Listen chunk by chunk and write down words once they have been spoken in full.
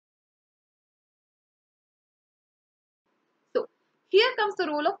Here comes the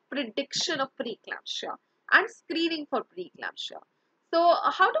role of prediction of preeclampsia and screening for preeclampsia. So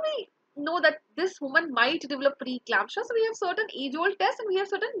how do we know that this woman might develop preeclampsia? So we have certain age-old tests and we have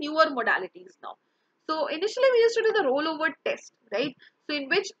certain newer modalities now. So initially we used to do the rollover test, right? So in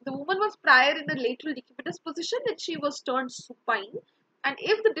which the woman was prior in the lateral decubitus position, then she was turned supine, and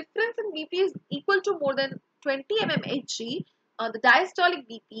if the difference in BP is equal to more than 20 mmHg, the diastolic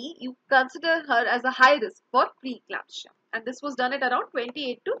BP, you consider her as a high risk for preeclampsia, and this was done at around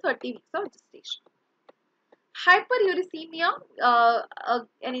 28 to 30 weeks of gestation. Hyperuricemia,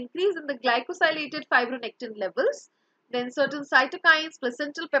 an increase in the glycosylated fibronectin levels, then certain cytokines,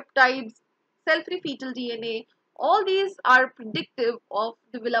 placental peptides, cell-free fetal DNA, all these are predictive of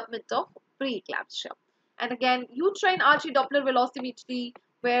development of preeclampsia. And again, uterine Archie-Doppler velocimetry,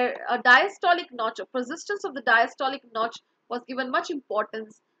 where a diastolic notch, a persistence of the diastolic notch was given much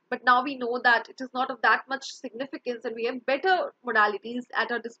importance, but now we know that it is not of that much significance, and we have better modalities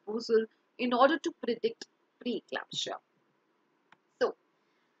at our disposal in order to predict preeclampsia. So,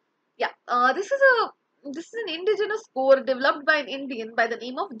 yeah, this is an indigenous score developed by an Indian by the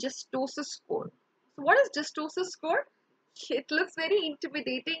name of Gestosis score. So, what is Gestosis score? It looks very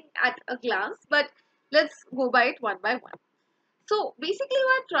intimidating at a glance, but let's go by it one by one. So, basically,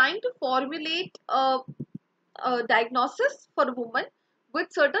 we are trying to formulate a diagnosis for a woman with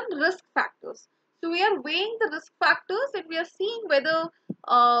certain risk factors. So we are weighing the risk factors and we are seeing whether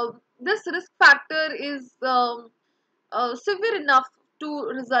this risk factor is severe enough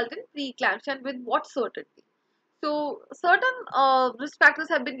to result in preeclampsia and with what certainty. So certain risk factors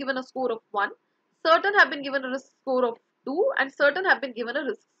have been given a score of 1, certain have been given a risk score of 2, and certain have been given a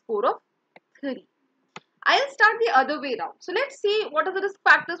risk score of 3. I'll start the other way around. So let's see what are the risk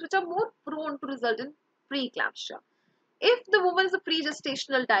factors which are more prone to result in preeclampsia. If the woman is a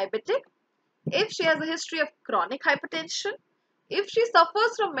pregestational diabetic, if she has a history of chronic hypertension, if she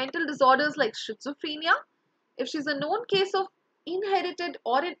suffers from mental disorders like schizophrenia, if she's a known case of inherited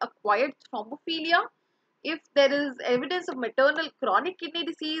or an acquired thrombophilia, if there is evidence of maternal chronic kidney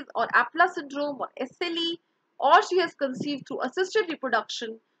disease or APLA syndrome or SLE, or she has conceived through assisted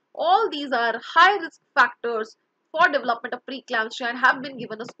reproduction, all these are high risk factors for development of preeclampsia and have been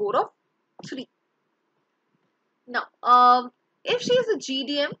given a score of 3. Now, if she is a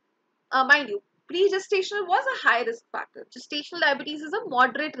GDM, mind you, pre-gestational was a high risk factor. Gestational diabetes is a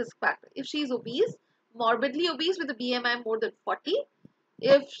moderate risk factor. If she is obese, morbidly obese with a BMI more than 40,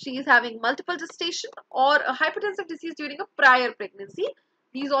 if she is having multiple gestation or a hypertensive disease during a prior pregnancy,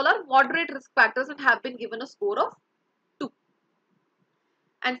 these all are moderate risk factors and have been given a score of 2.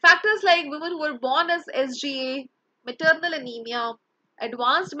 And factors like women who were born as SGA, maternal anemia,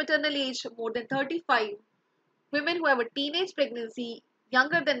 advanced maternal age more than 35, women who have a teenage pregnancy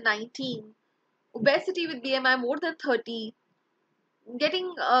younger than 19, obesity with BMI more than 30,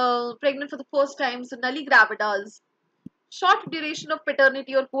 getting pregnant for the first time, so nulligravidas, short duration of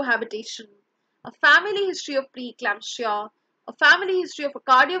paternity or cohabitation, a family history of preeclampsia, a family history of a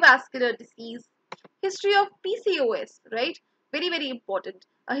cardiovascular disease, history of PCOS, right? Very, very important.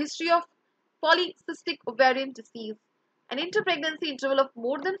 A history of polycystic ovarian disease, an interpregnancy interval of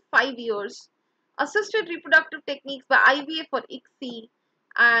more than 5 years, assisted reproductive techniques by IVF or ICSI,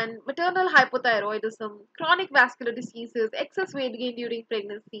 and maternal hypothyroidism, chronic vascular diseases, excess weight gain during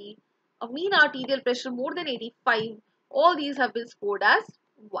pregnancy, a mean arterial pressure more than 85, all these have been scored as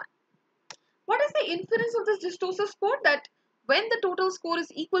 1. What is the inference of this dystosis score? That when the total score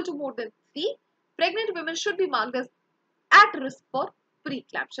is equal to more than 3, pregnant women should be marked as at risk for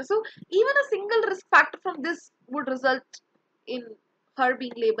preeclampsia. So even a single risk factor from this would result in her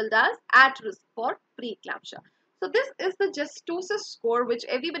being labeled as at risk for preeclampsia. So this is the dystosis score which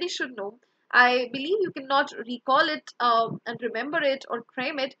everybody should know. I believe you cannot recall it and remember it or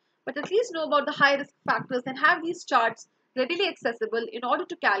frame it, but at least know about the high risk factors and have these charts readily accessible in order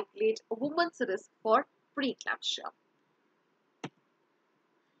to calculate a woman's risk for preeclampsia.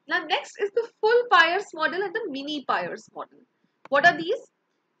 Now next is the full Pierce model and the mini Pierce model. What are these?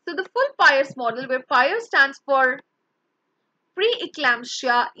 So the full Pierce model, where Pierce stands for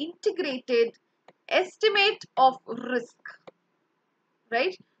Preeclampsia Integrated Estimate of Risk,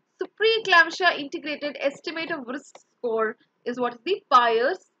 right? So preeclampsia integrated estimate of risk score is what is the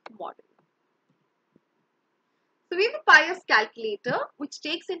Pierce model. So we have a Pierce calculator which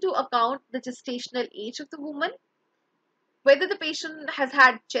takes into account the gestational age of the woman, whether the patient has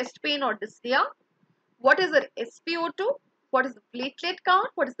had chest pain or dyspnea, what is her SpO2, what is the platelet count,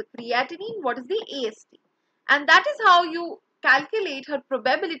 what is the creatinine, what is the AST. And that is how you calculate her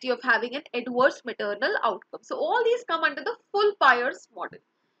probability of having an adverse maternal outcome. So all these come under the full Pierce model.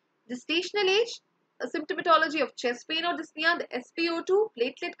 Gestational age, symptomatology of chest pain or dyspnea, the SpO2,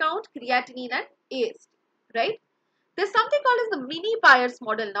 platelet count, creatinine and AST, right? There's something called as the mini Byers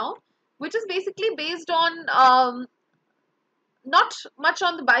model now, which is basically based on not much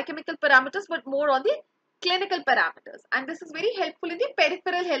on the biochemical parameters, but more on the clinical parameters. And this is very helpful in the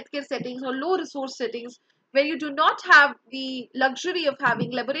peripheral healthcare settings or low resource settings where you do not have the luxury of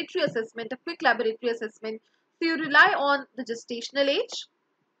having laboratory assessment, a quick laboratory assessment. So you rely on the gestational age,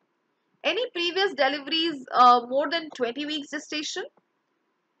 any previous deliveries more than 20 weeks gestation,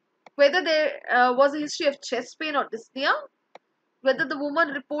 whether there was a history of chest pain or dyspnea, whether the woman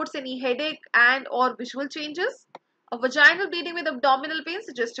reports any headache and or visual changes, a vaginal bleeding with abdominal pain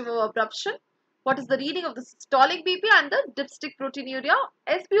suggestive of abruption, what is the reading of the systolic BP and the dipstick proteinuria.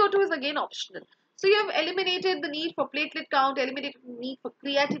 SpO2 is again optional. So you have eliminated the need for platelet count, eliminated the need for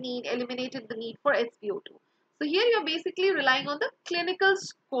creatinine, eliminated the need for SpO2. So here you are basically relying on the clinical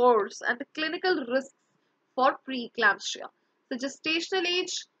scores and the clinical risks for preeclampsia. So gestational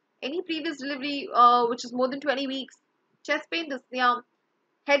age, any previous delivery which is more than 20 weeks, chest pain, dyspnea,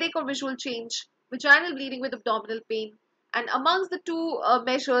 headache or visual change, vaginal bleeding with abdominal pain, and amongst the two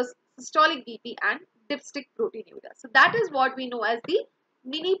measures, systolic BP and dipstick proteinuria. So that is what we know as the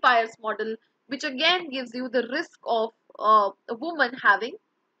mini Byers model, which again gives you the risk of a woman having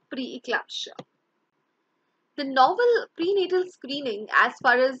preeclampsia. The novel prenatal screening, as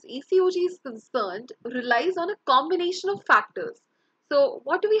far as ECOG is concerned, relies on a combination of factors. So,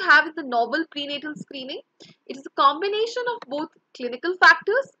 what do we have in the novel prenatal screening? It is a combination of both clinical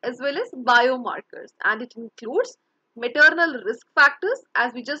factors as well as biomarkers, and it includes maternal risk factors,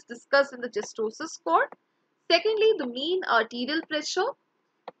 as we just discussed in the gestosis score. Secondly, the mean arterial pressure,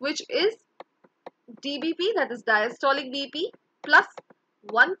 which is DBP, that is diastolic BP, plus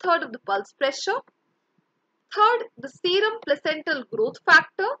 1/3 of the pulse pressure. Third, the serum placental growth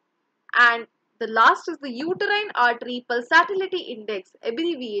factor, and the last is the uterine artery pulsatility index,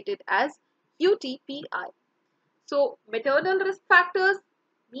 abbreviated as UTPI. So, maternal risk factors,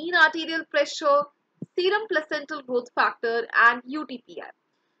 mean arterial pressure, serum placental growth factor, and UTPI.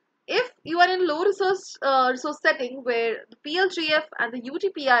 If you are in low resource setting where the PLGF and the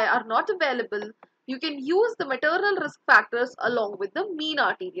UTPI are not available, you can use the maternal risk factors along with the mean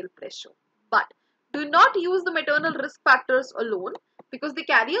arterial pressure. But do not use the maternal risk factors alone because they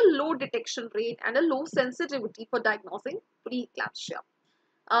carry a low detection rate and a low sensitivity for diagnosing preeclampsia.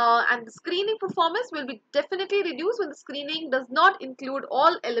 And the screening performance will be definitely reduced when the screening does not include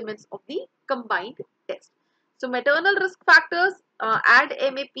all elements of the combined test. So maternal risk factors, add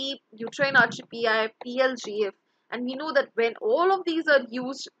MAP, uterine artery PI, PLGF, and we know that when all of these are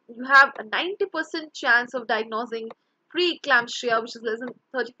used, you have a 90% chance of diagnosing preeclampsia, which is less than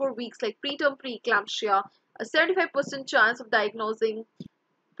 34 weeks, like preterm preeclampsia, a 75% chance of diagnosing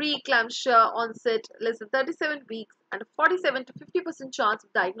preeclampsia onset less than 37 weeks, and a 47 to 50% chance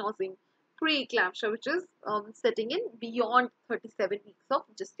of diagnosing preeclampsia, which is setting in beyond 37 weeks of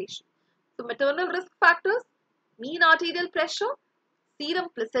gestation. So maternal risk factors, mean arterial pressure, serum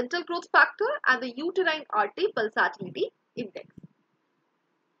placental growth factor, and the uterine artery pulsatility index.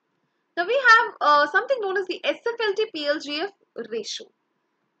 Now we have something known as the SFLT-PLGF ratio.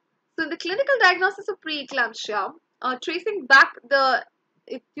 So in the clinical diagnosis of preeclampsia, tracing back the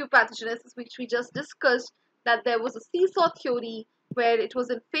etiopathogenesis which we just discussed, that there was a seesaw theory where it was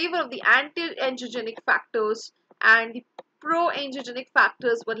in favor of the anti-angiogenic factors and the pro-angiogenic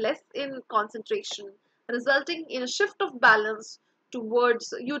factors were less in concentration, resulting in a shift of balance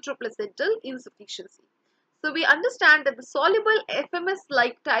towards uteroplacental insufficiency. So we understand that the soluble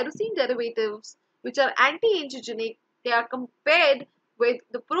FMS-like tyrosine derivatives, which are anti-angiogenic, they are compared with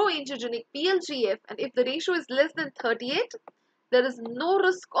the pro-angiogenic PLGF, and if the ratio is less than 38, there is no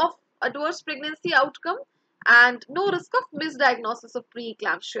risk of adverse pregnancy outcome and no risk of misdiagnosis of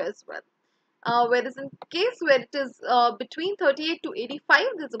preeclampsia as well. Whereas in case where it is between 38 to 85,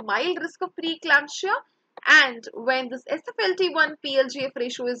 there is a mild risk of preeclampsia, and when this SFLT1 PLGF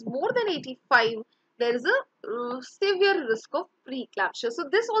ratio is more than 85, there is a severe risk of preeclampsia. So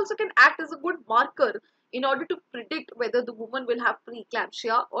this also can act as a good marker in order to predict whether the woman will have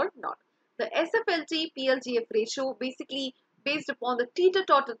preeclampsia or not. The SFLT PLGF ratio basically based upon the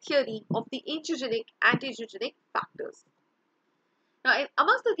teeter-totter theory of the angiogenic anti-angiogenic factors. Now,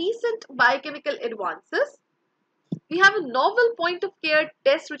 amongst the recent biochemical advances, we have a novel point of care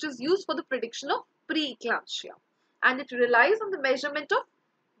test which is used for the prediction of preeclampsia, and it relies on the measurement of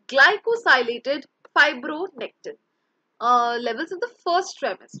glycosylated fibronectin levels in the first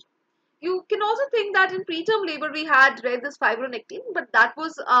trimester. You can also think that in preterm labor we had read this fibronectin, but that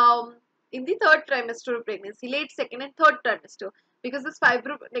was in the third trimester of pregnancy, late second and third trimester. because this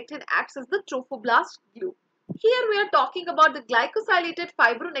fibronectin acts as the trophoblast glue. Here we are talking about the glycosylated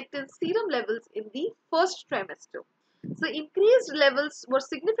fibronectin serum levels in the first trimester. So increased levels were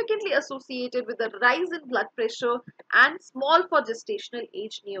significantly associated with a rise in blood pressure and small for gestational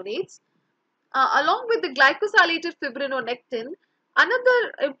age neonates. Along with the glycosylated fibronectin,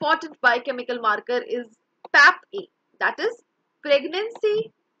 another important biochemical marker is PAP-A, that is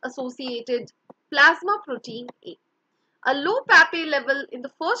pregnancy associated plasma protein A. A low PAP-A level in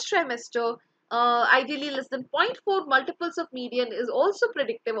the first trimester, ideally less than zero point 0.4 multiples of median, is also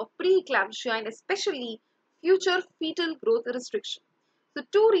predictive of preeclampsia and especially future fetal growth restriction. So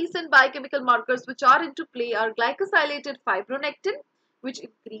two recent biochemical markers which are into play are glycosylated fibronectin, which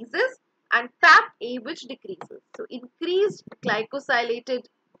increases, and PAP-A, which decreases. So increased glycosylated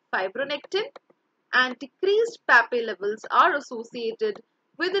fibronectin and decreased PAP-A levels are associated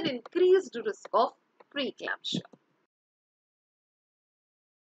with an increased risk of preeclampsia.